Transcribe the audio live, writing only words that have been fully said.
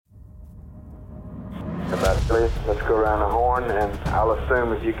Let's go around the horn, and I'll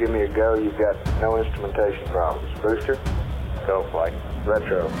assume if you give me a go, you've got no instrumentation problems. Booster, go flight.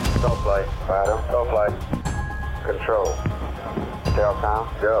 Retro, go flight. Fido, go flight. Control,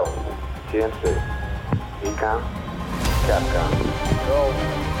 Telcom, go. TNC, Ecom, Capcom, go.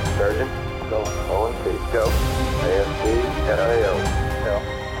 Surgeon, go. ONC, go. ASC, SAO, go.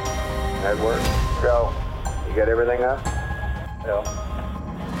 Network, go. You got everything up? Go.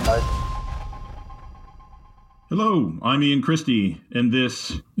 Right. Hello, I'm Ian Christie, and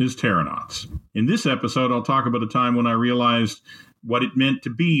this is Terranauts. In this episode, I'll talk about a time when I realized what it meant to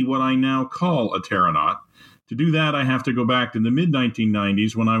be what I now call a Terranaut. To do that, I have to go back to the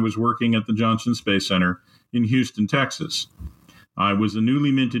mid-1990s when I was working at the Johnson Space Center in Houston, Texas. I was a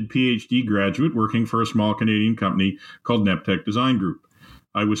newly minted PhD graduate working for a small Canadian company called Neptech Design Group.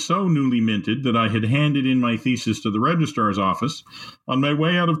 I was so newly minted that I had handed in my thesis to the registrar's office on my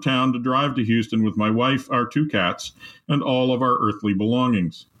way out of town to drive to Houston with my wife, our 2 cats, and all of our earthly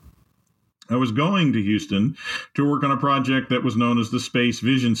belongings. I was going to Houston to work on a project that was known as the Space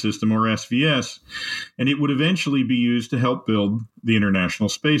Vision System, or SVS, and it would eventually be used to help build the International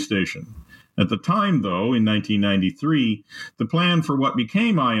Space Station. At the time, though, in 1993, the plan for what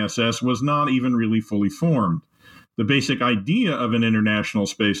became ISS was not even really fully formed. The basic idea of an international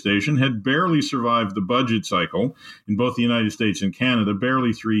space station had barely survived the budget cycle in both the United States and Canada,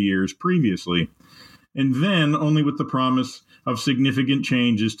 barely 3 years previously, and then only with the promise of significant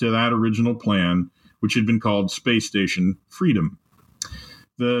changes to that original plan, which had been called Space Station Freedom.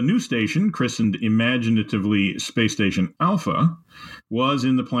 The new station, christened imaginatively Space Station Alpha, was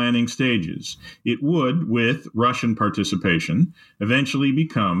in the planning stages. It would, with Russian participation, eventually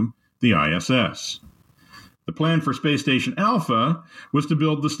become the ISS. The plan for Space Station Alpha was to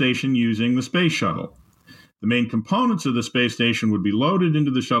build the station using the Space Shuttle. The main components of the space station would be loaded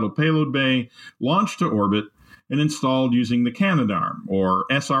into the shuttle payload bay, launched to orbit, and installed using the Canadarm, or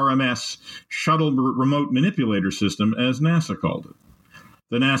SRMS, Shuttle Remote Manipulator System, as NASA called it.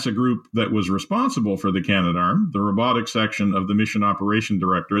 The NASA group that was responsible for the Canadarm, the robotics section of the Mission Operation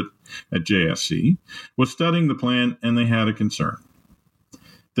Directorate at JSC, was studying the plan, and they had a concern.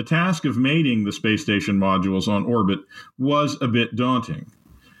 The task of mating the space station modules on orbit was a bit daunting.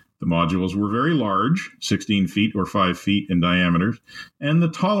 The modules were very large, 16 feet or 5 feet in diameter, and the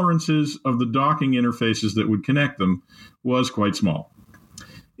tolerances of the docking interfaces that would connect them was quite small.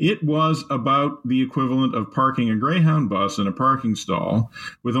 It was about the equivalent of parking a Greyhound bus in a parking stall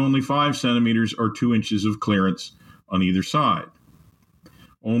with only 5 centimeters or 2 inches of clearance on either side.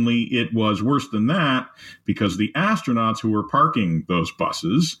 Only it was worse than that because the astronauts who were parking those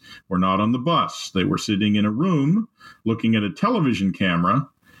buses were not on the bus. They were sitting in a room looking at a television camera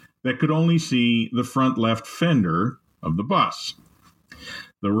that could only see the front left fender of the bus.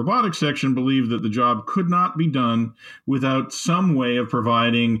 The robotics section believed that the job could not be done without some way of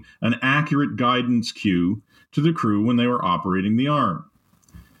providing an accurate guidance cue to the crew when they were operating the arm.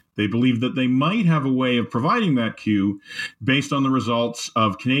 They believed that they might have a way of providing that cue based on the results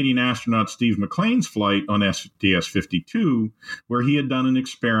of Canadian astronaut Steve McLean's flight on SDS-52, where he had done an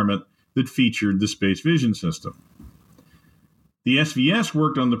experiment that featured the Space Vision System. The SVS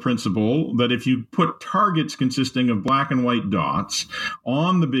worked on the principle that if you put targets consisting of black and white dots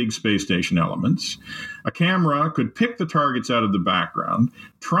on the big space station elements, a camera could pick the targets out of the background,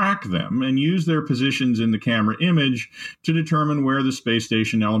 track them, and use their positions in the camera image to determine where the space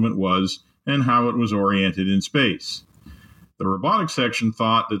station element was and how it was oriented in space. The robotics section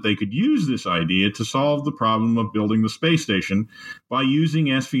thought that they could use this idea to solve the problem of building the space station by using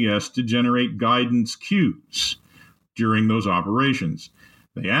SVS to generate guidance cues during those operations.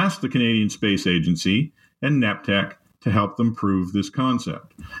 They asked the Canadian Space Agency and Neptech to help them prove this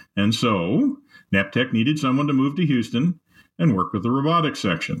concept. And so, Neptech needed someone to move to Houston and work with the robotics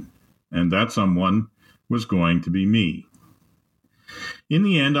section. And that someone was going to be me. In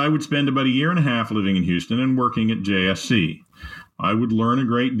the end, I would spend about 1.5 years living in Houston and working at JSC. I would learn a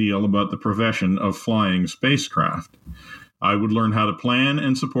great deal about the profession of flying spacecraft. I would learn how to plan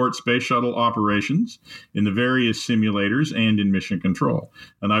and support space shuttle operations in the various simulators and in mission control.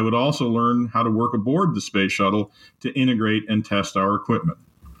 And I would also learn how to work aboard the space shuttle to integrate and test our equipment.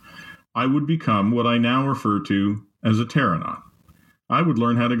 I would become what I now refer to as a Terranaut. I would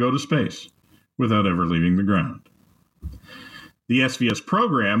learn how to go to space without ever leaving the ground. The SVS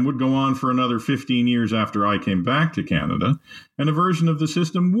program would go on for another 15 years after I came back to Canada, and a version of the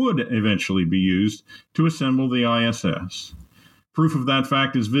system would eventually be used to assemble the ISS. Proof of that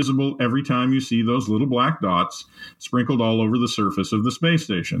fact is visible every time you see those little black dots sprinkled all over the surface of the space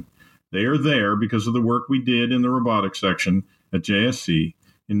station. They are there because of the work we did in the robotics section at JSC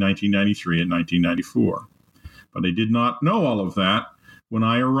in 1993 and 1994. But I did not know all of that when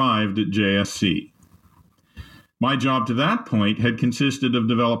I arrived at JSC. My job to that point had consisted of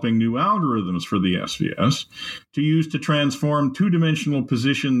developing new algorithms for the SVS to use to transform two-dimensional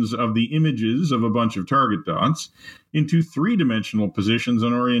positions of the images of a bunch of target dots into three-dimensional positions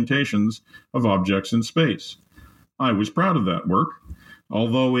and orientations of objects in space. I was proud of that work.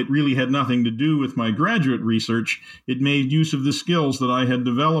 Although it really had nothing to do with my graduate research, it made use of the skills that I had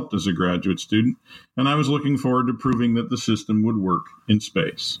developed as a graduate student, and I was looking forward to proving that the system would work in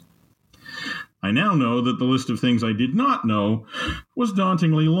space. I now know that the list of things I did not know was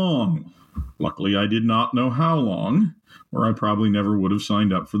dauntingly long. Luckily, I did not know how long, or I probably never would have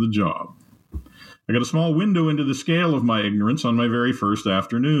signed up for the job. I got a small window into the scale of my ignorance on my very first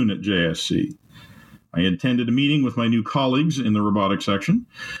afternoon at JSC. I attended a meeting with my new colleagues in the robotics section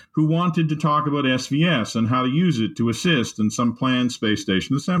who wanted to talk about SVS and how to use it to assist in some planned space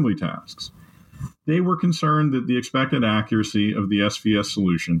station assembly tasks. They were concerned that the expected accuracy of the SVS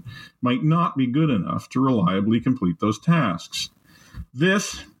solution might not be good enough to reliably complete those tasks.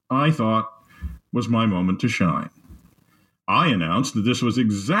 This, I thought, was my moment to shine. I announced that this was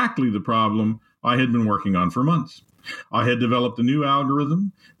exactly the problem I had been working on for months. I had developed a new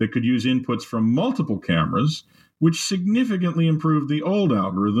algorithm that could use inputs from multiple cameras, which significantly improved the old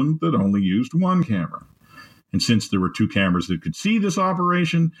algorithm that only used one camera. And since there were two cameras that could see this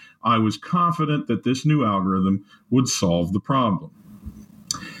operation, I was confident that this new algorithm would solve the problem.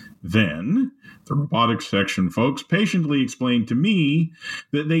 Then, the robotics section folks patiently explained to me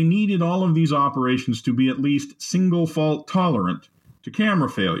that they needed all of these operations to be at least single fault tolerant to camera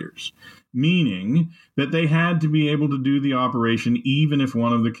failures, meaning that they had to be able to do the operation even if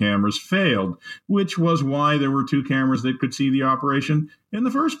one of the cameras failed, which was why there were two cameras that could see the operation in the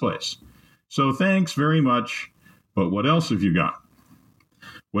first place. So thanks very much, but what else have you got?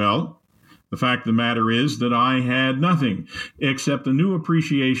 Well, the fact of the matter is that I had nothing except a new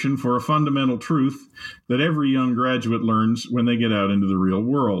appreciation for a fundamental truth that every young graduate learns when they get out into the real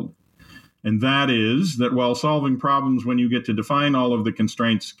world. And that is that while solving problems when you get to define all of the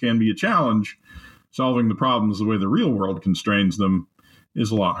constraints can be a challenge, solving the problems the way the real world constrains them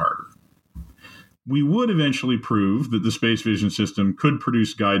is a lot harder. We would eventually prove that the space vision system could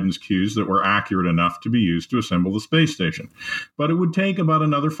produce guidance cues that were accurate enough to be used to assemble the space station. But it would take about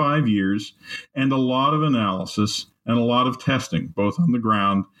another 5 years and a lot of analysis and a lot of testing, both on the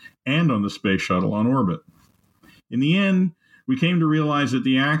ground and on the space shuttle on orbit. In the end, we came to realize that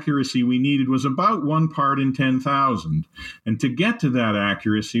the accuracy we needed was about 1 part in 10,000. And to get to that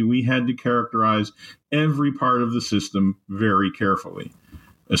accuracy, we had to characterize every part of the system very carefully,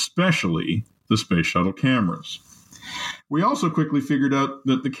 especially the space shuttle cameras. We also quickly figured out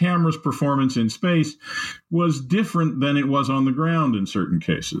that the camera's performance in space was different than it was on the ground in certain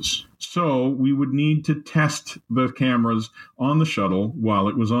cases. So we would need to test the cameras on the shuttle while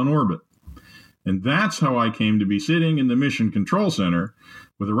it was on orbit. And that's how I came to be sitting in the Mission Control Center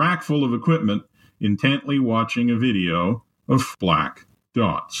with a rack full of equipment, intently watching a video of black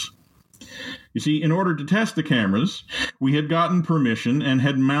dots. You see, in order to test the cameras, we had gotten permission and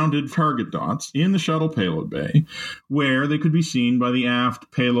had mounted target dots in the shuttle payload bay where they could be seen by the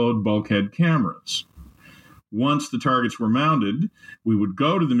aft payload bulkhead cameras. Once the targets were mounted, we would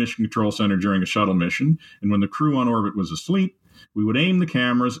go to the Mission Control Center during a shuttle mission, and when the crew on orbit was asleep, we would aim the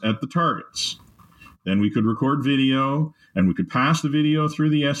cameras at the targets. Then we could record video, and we could pass the video through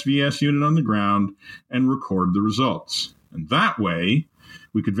the SVS unit on the ground and record the results. And that way,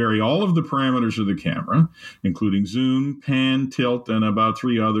 we could vary all of the parameters of the camera, including zoom, pan, tilt, and about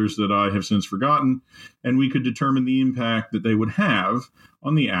 3 others that I have since forgotten, and we could determine the impact that they would have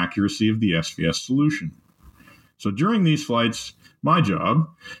on the accuracy of the SVS solution. So during these flights, my job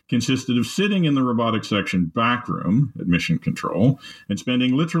consisted of sitting in the robotics section back room at Mission Control and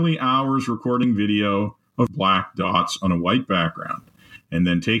spending literally hours recording video of black dots on a white background, and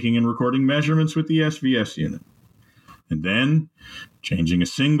then taking and recording measurements with the SVS unit. And then changing a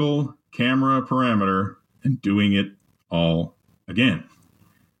single camera parameter and doing it all again,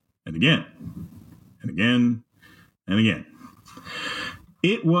 and again, and again, and again.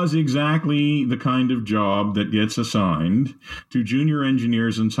 It was exactly the kind of job that gets assigned to junior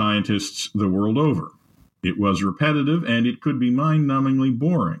engineers and scientists the world over. It was repetitive and it could be mind-numbingly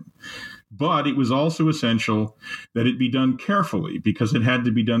boring. But it was also essential that it be done carefully because it had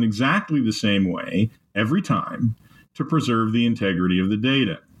to be done exactly the same way every time to preserve the integrity of the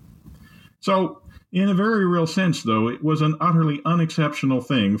data. So, in a very real sense, though, it was an utterly unexceptional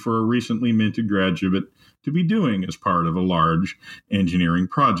thing for a recently minted graduate to be doing as part of a large engineering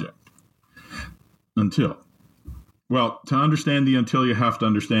project. Until Well, to understand the until, you have to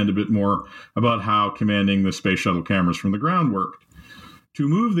understand a bit more about how commanding the space shuttle cameras from the ground worked. To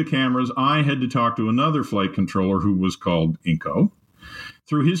move the cameras, I had to talk to another flight controller who was called Inco.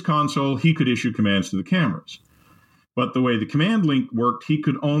 Through his console, he could issue commands to the cameras. But the way the command link worked, he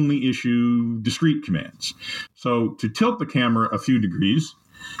could only issue discrete commands. So to tilt the camera a few degrees,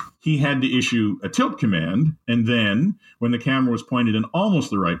 he had to issue a tilt command, and then, when the camera was pointed in almost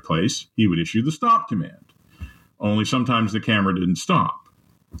the right place, he would issue the stop command. Only sometimes the camera didn't stop,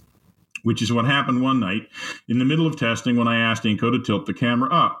 which is what happened one night in the middle of testing when I asked Inco to tilt the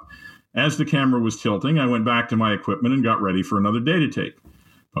camera up. As the camera was tilting, I went back to my equipment and got ready for another data take.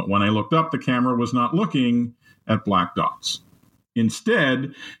 But when I looked up, the camera was not looking at black dots.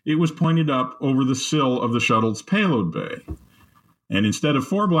 Instead, it was pointed up over the sill of the shuttle's payload bay. And instead of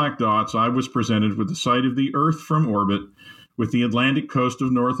 4 black dots, I was presented with the sight of the Earth from orbit, with the Atlantic coast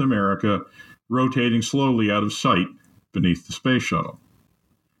of North America rotating slowly out of sight beneath the space shuttle.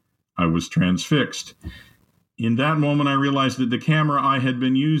 I was transfixed. In that moment, I realized that the camera I had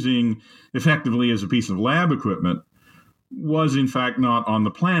been using effectively as a piece of lab equipment was in fact not on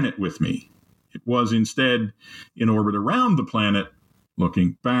the planet with me. It was instead in orbit around the planet,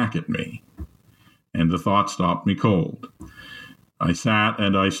 looking back at me. And the thought stopped me cold. I sat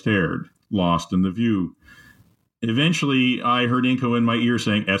and I stared, lost in the view. Eventually, I heard Inco in my ear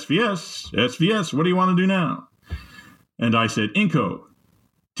saying, SVS, SVS, what do you want to do now? And I said, Inco,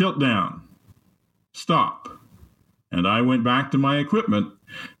 tilt down, stop. And I went back to my equipment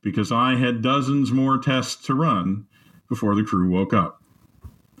because I had dozens more tests to run before the crew woke up.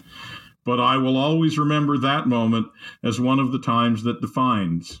 But I will always remember that moment as one of the times that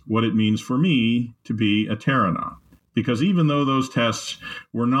defines what it means for me to be a Terranaut. Because even though those tests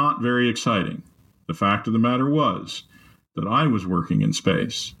were not very exciting, the fact of the matter was that I was working in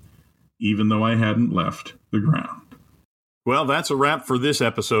space, even though I hadn't left the ground. Well, that's a wrap for this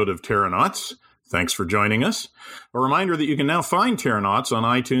episode of Terranauts. Thanks for joining us. A reminder that you can now find Terranauts on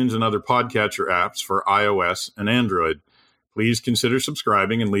iTunes and other podcatcher apps for iOS and Android. Please consider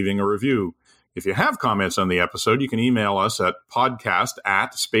subscribing and leaving a review. If you have comments on the episode, you can email us at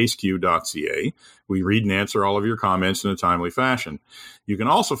podcast@spaceq.ca. We read and answer all of your comments in a timely fashion. You can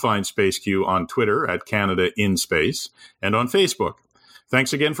also find SpaceQ on Twitter at Canada in Space and on Facebook.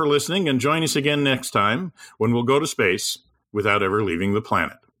 Thanks again for listening, and join us again next time when we'll go to space without ever leaving the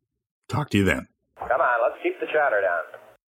planet. Talk to you then. Come on, let's keep the chatter down.